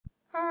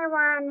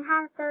everyone,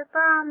 Hannes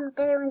from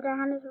Gaming to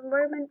Hannes and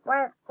Ruben.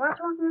 What's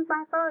wrong with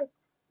my voice?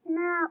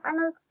 No, I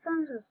know it's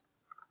census.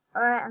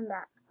 Alright, I'm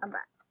back.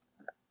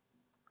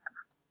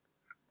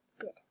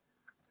 Good.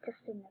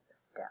 Just another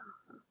star.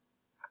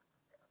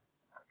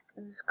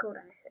 Is this called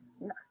anything?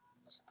 No,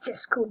 it's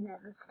just called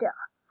Never Star.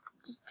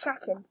 Just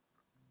checking.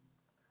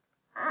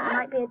 It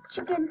might be a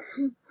chicken.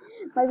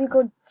 Might be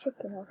called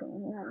chicken or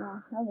something.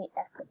 No, that'd be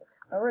epic.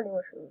 I really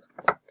wish it was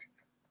chicken.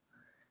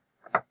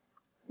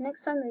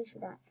 Next time they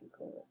should actually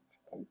call it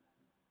chicken.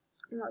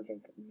 I'm not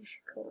joking, they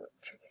should call it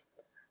chicken.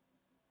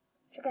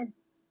 Chicken.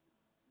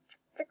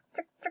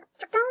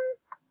 Chicken.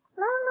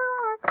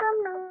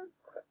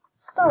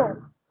 So,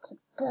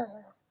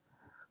 today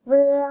we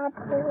are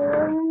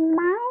playing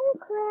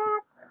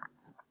Minecraft.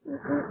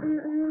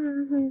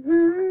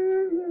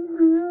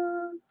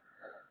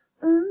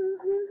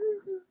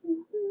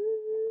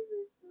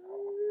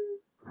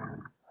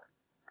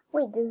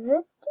 Wait, does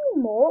this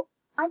do more?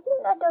 I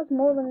think that does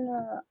more than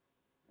a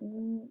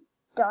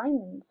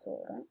diamond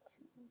sword,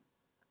 actually.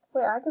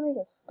 Wait, I can make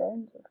a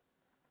stone sword.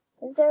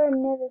 Is there a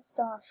nether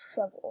star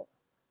shovel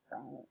by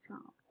any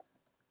chance?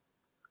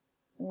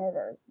 No,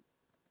 there isn't.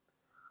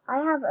 I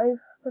have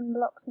open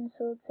blocks and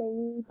swords, so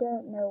you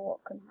don't know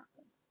what can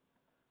happen.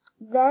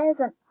 There's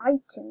an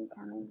item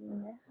cannon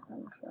in this,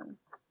 I'm sure.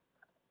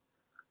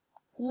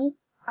 See?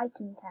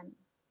 Item cannon.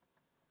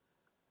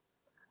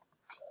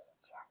 I need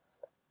a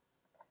chest.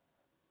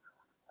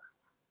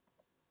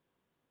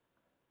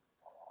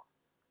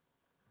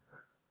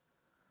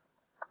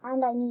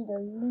 And I need a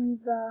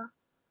lever.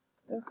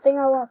 The thing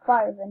I want to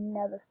fire is a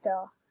nether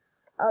star.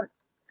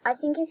 I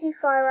think if you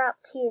fire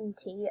out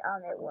TNT,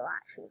 it will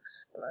actually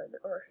explode.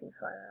 Or if you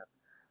fire out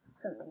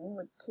something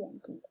with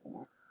TNT in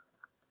it.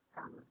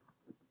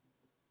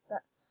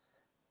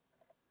 That's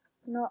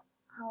not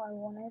how I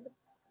wanted.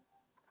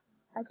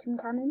 Item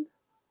cannon.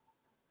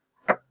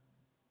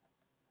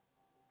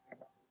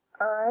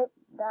 Alright,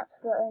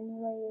 that's the only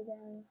way you're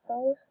gonna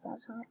face.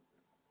 That's right.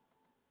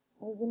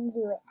 We're gonna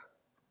do it.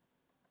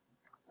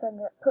 So I'm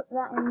gonna put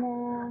that in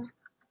there.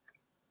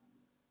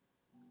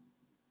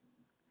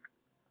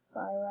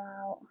 Fire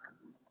out.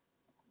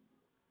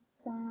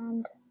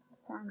 Sand.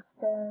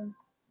 Sandstone.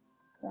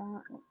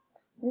 That.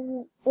 This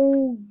is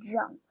all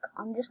junk.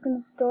 I'm just gonna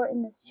store it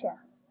in this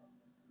chest.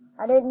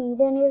 I don't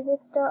need any of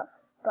this stuff,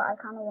 but I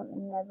kinda want the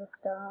nether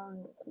star. I'm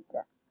gonna keep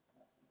that.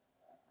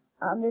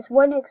 This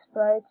won't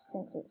explode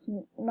since it's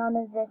none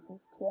of this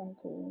is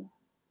TNT.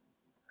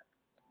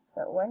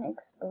 So it won't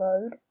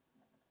explode.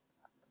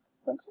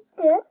 Which is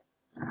good.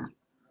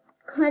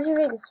 Imagine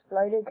if it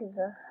exploded because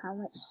of how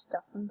much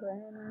stuff I'm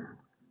putting in it.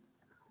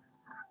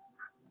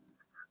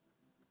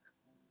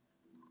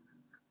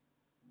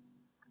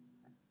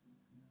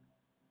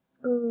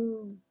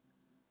 Boom.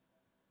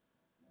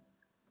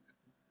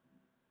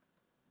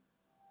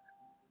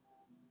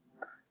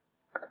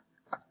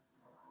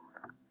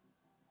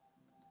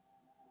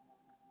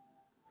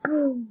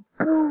 Boom,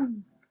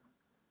 boom.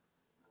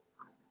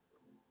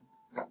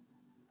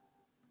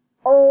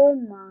 Oh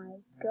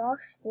my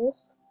gosh,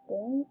 this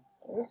thing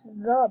is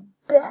the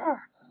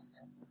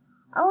best.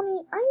 I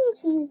need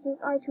to use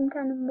this item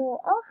cannon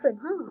more often,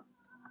 huh?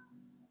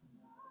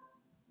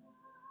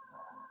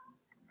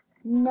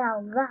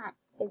 Now that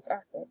is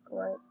epic,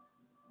 right?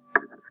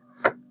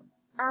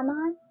 Am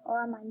I,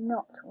 or am I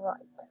not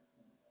right?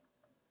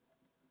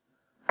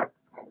 Ha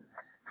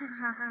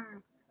ha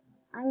ha.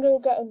 I'm gonna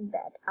get in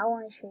bed. I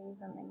want to show you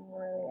something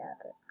really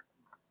epic.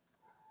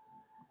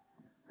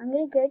 I'm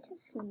gonna go to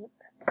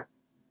sleep.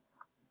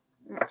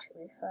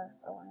 Actually,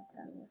 first I want to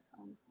turn this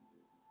on.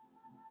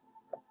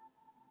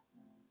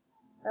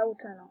 That will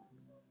turn on.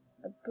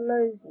 It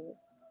blows you.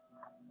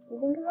 You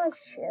think if I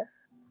shift?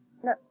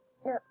 No.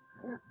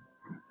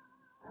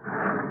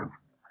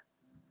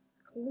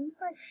 You think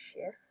if I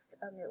shift,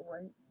 it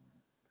won't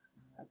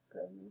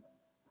blow me.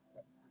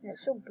 And it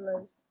still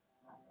blows.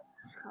 I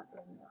just can't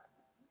blow me off.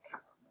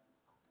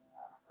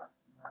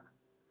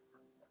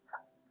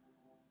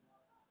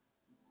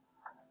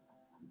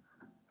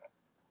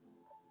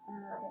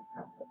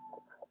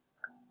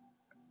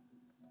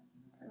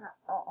 Turn that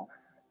off.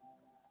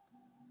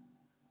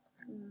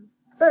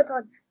 Bird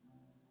on.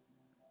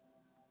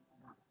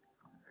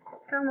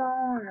 Come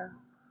on.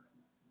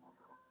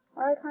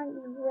 Why can't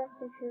you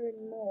rest if you're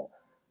in morph?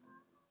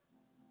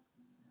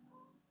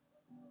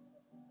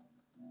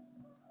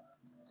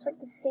 It's like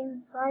the same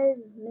size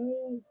as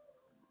me.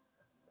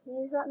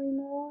 Please let me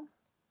morph.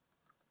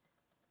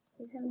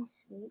 Please let me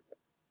sleep.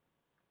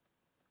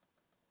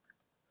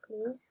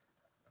 Please.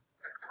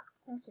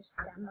 I'll just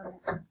stand on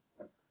it.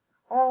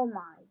 Oh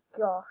my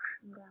gosh.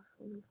 I'm gonna have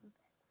to leave my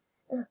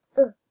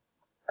bed.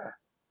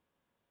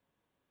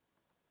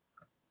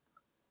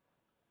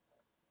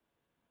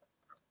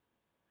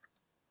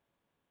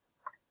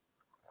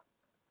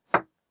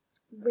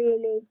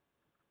 Really?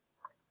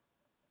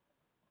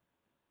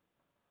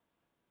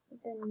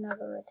 It's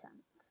another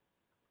attempt.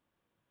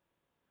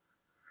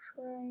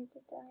 Try to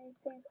turn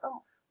things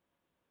off.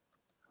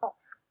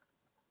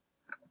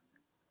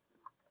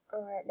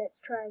 Alright, let's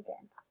try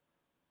again.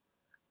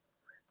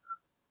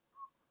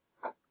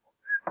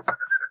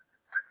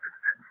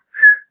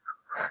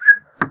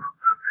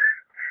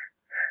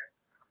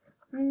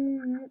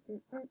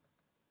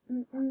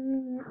 This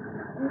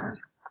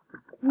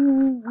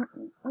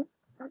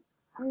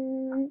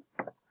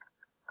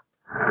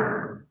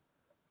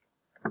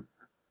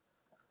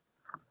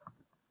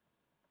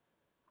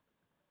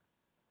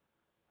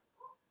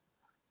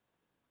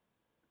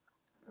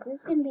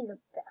is gonna be the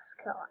best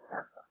car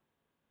ever.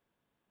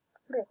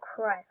 I'm gonna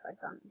cry if I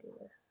can't do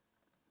this.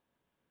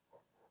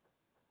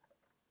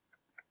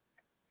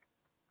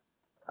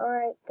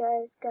 Alright,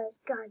 guys.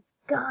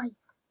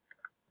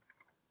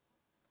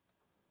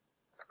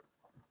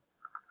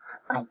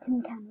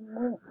 Item cannon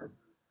move.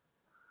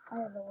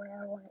 Either way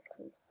I want it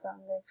to, so I'm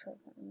gonna try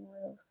something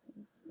real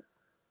sneaky.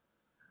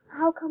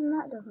 How come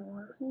that doesn't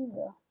work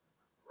either?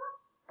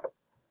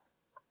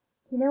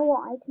 You know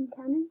what, item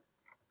cannon?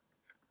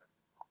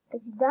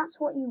 If that's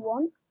what you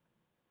want,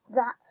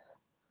 that's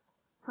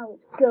how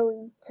it's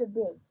going to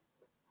be.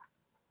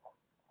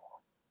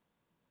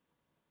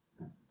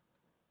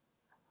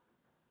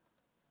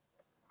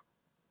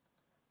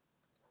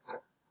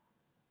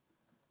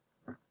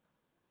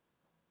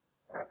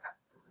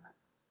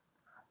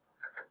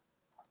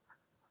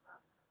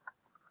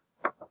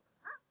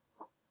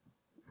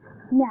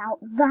 Now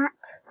that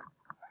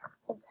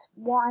is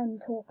what I'm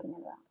talking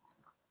about.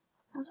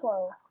 That's what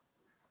I'll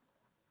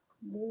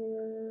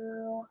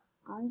do.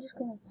 I'm just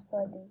gonna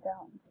spread these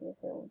out and see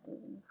if it will do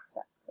them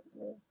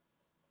separately.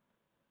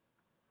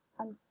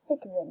 I'm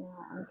sick of it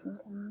now, item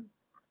cannon.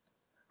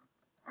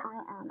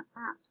 I am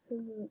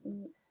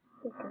absolutely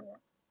sick of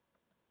it.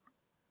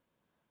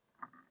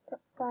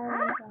 Stop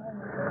firing my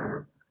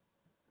inventory.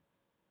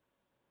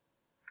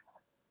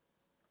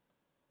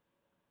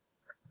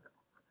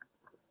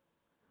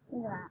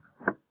 Look at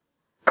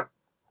that.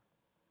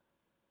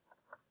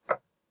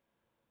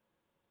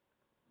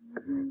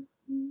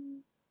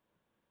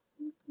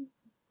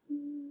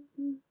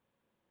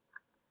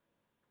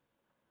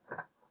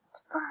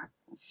 It's fire.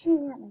 It's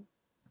shooting at me.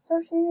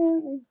 Stop shooting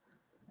at me.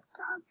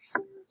 Stop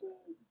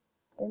shooting.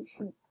 Don't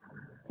shoot.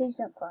 Please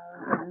don't fire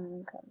on my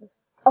iron cutlass.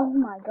 Oh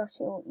my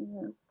gosh, it will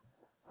even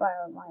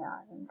fire on my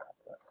iron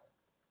cutlass.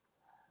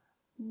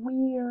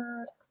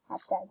 Weird.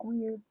 Hashtag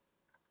weird.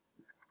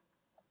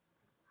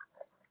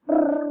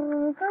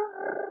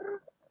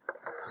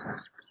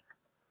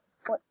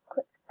 What?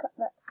 Quick, cut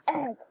that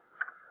egg.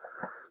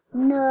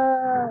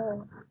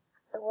 No,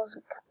 it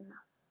wasn't cut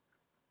enough.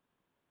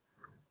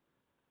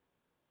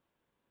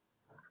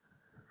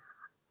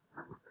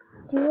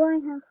 Do I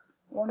have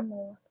one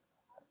more?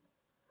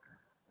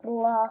 The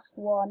last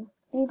one.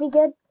 Maybe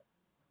good.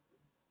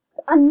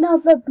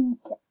 Another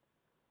beacon.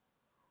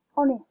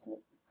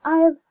 Honestly, I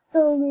have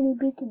so many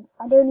beacons,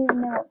 I don't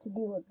even know what to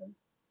do with them.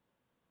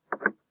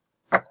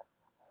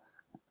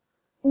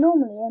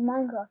 Normally in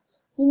Minecraft,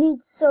 you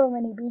need so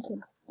many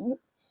beacons. You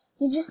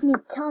just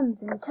need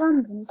tons and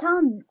tons and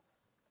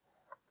tons.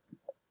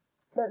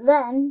 But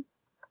then,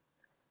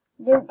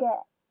 you don't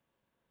get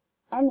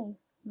any,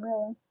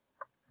 really.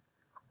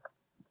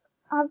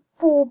 I have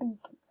 4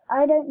 beacons.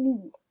 I don't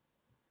need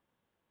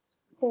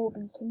 4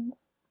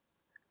 beacons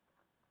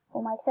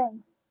for my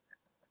thing.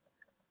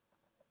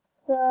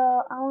 So,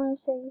 I want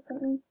to show you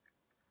something.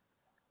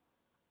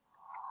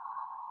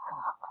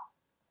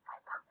 I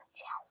found the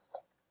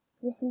chest.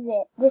 This is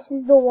it. This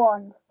is the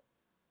one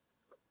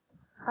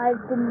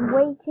I've been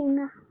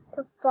waiting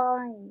to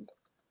find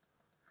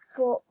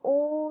for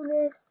all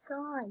this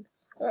time.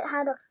 It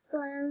had a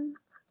flame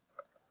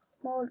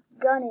mod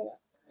gun in it.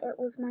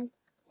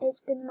 It's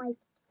been my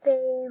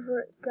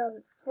favorite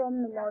gun from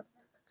the mod,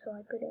 so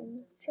I put it in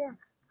this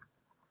chest.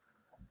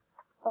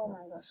 Oh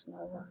my gosh,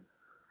 no one.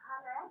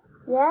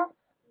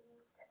 Yes?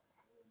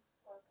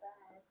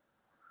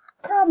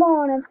 Come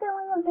on, I'm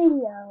filming a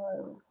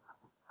video.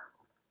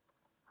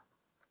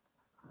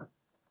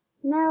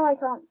 Now I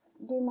can't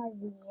do my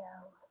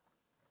video.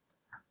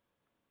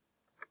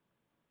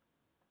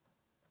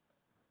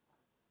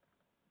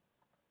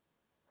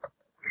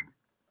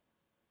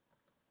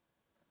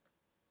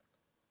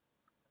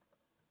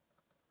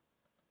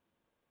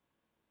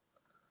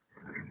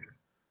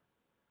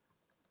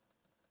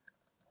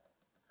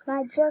 Can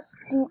I just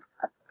do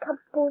a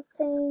couple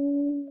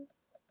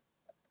things?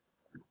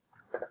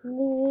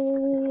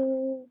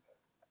 Please.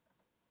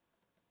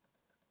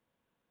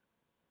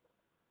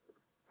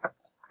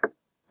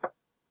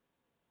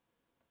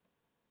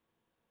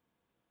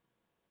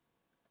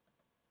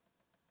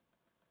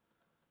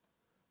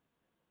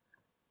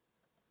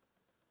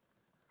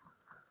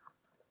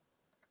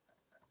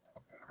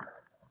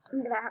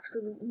 I'm gonna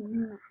absolutely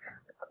mash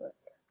the clip.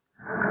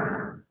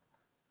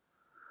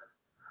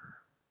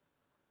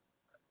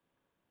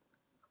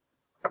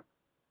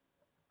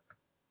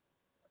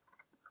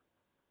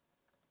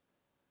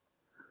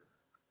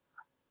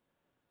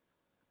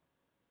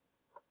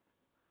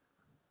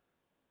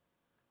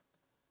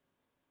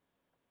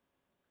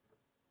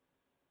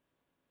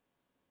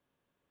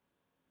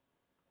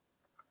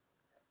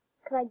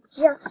 Can I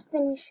just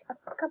finish a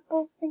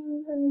couple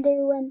things I'm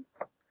doing?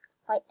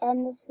 I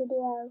end this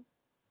video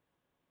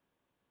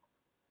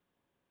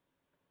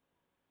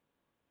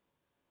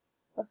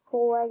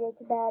before I go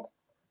to bed.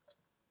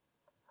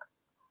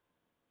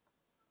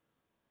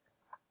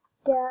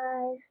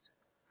 guys,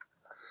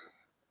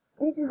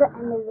 this is the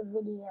end of the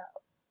video.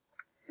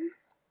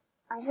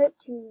 I hope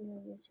you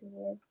enjoyed this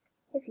video.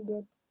 If you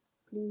did,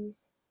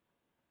 please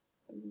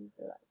leave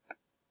a like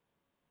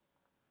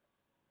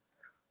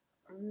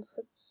and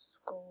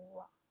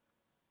subscribe.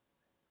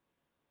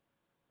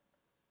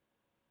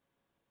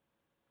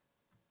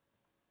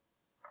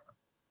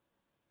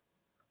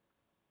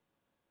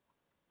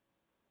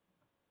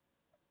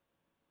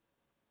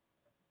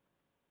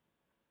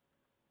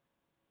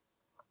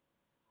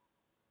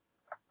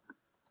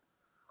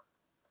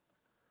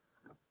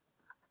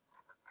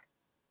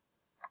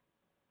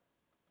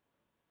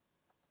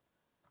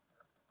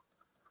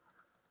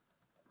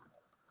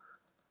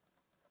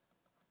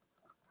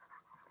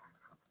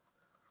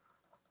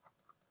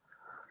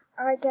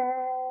 Alright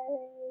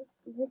guys,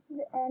 this is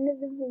the end of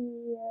the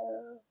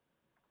video.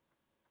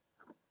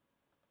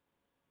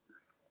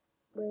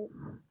 Wait,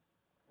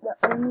 the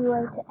only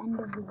way to end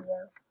a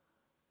video,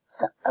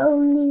 the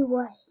only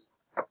way,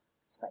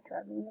 is by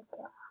driving the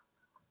car.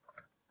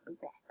 I'll be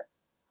back.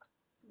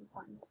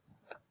 1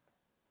 second.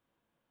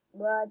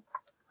 What?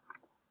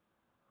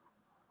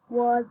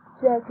 1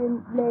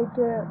 second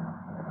later.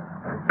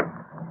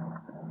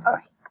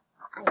 Alright,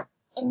 I'm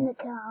in the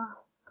car.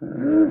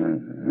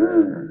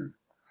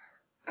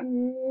 Good.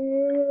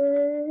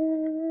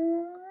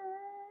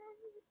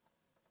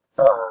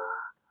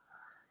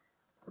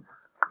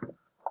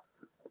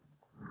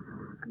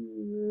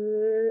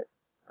 Good.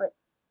 Wait,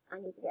 I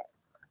need to get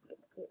the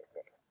view of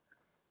this.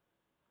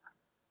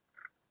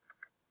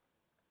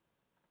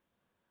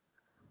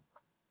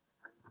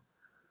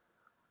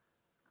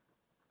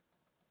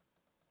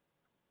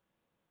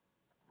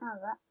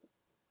 How's that?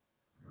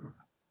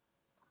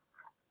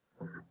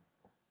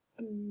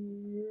 Good.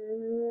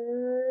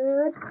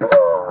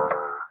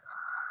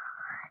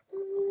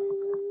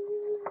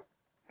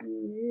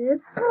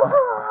 Good.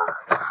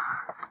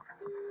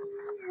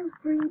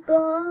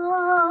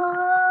 Everybody.